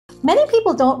Many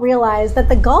people don't realize that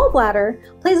the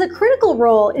gallbladder plays a critical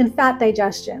role in fat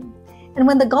digestion. And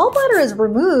when the gallbladder is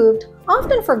removed,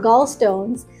 often for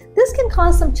gallstones, this can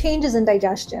cause some changes in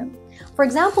digestion. For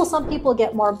example, some people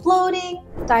get more bloating,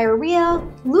 diarrhea,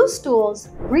 loose stools,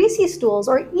 greasy stools,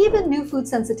 or even new food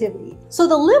sensitivity. So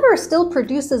the liver still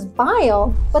produces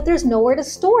bile, but there's nowhere to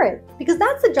store it, because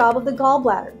that's the job of the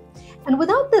gallbladder. And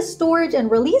without this storage and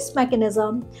release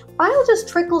mechanism, bile just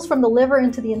trickles from the liver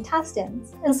into the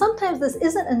intestines. And sometimes this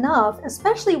isn't enough,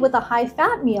 especially with a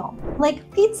high-fat meal, like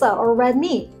pizza or red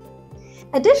meat.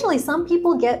 Additionally, some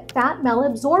people get fat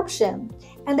malabsorption,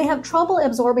 and they have trouble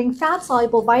absorbing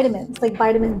fat-soluble vitamins like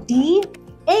vitamin D,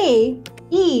 A,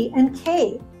 E, and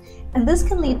K. And this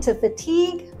can lead to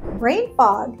fatigue, brain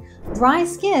fog, dry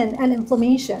skin, and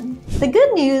inflammation. The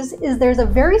good news is there's a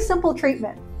very simple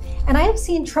treatment. And I have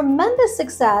seen tremendous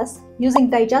success using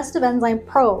Digestive Enzyme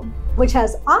Pro, which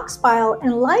has ox bile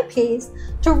and lipase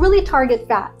to really target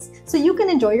fats, so you can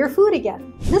enjoy your food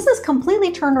again. This has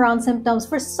completely turned around symptoms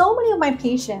for so many of my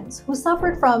patients who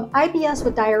suffered from IBS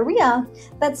with diarrhea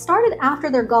that started after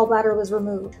their gallbladder was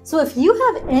removed. So if you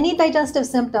have any digestive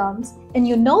symptoms and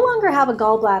you no longer have a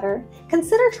gallbladder,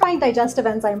 consider trying Digestive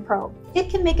Enzyme Pro. It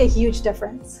can make a huge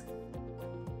difference.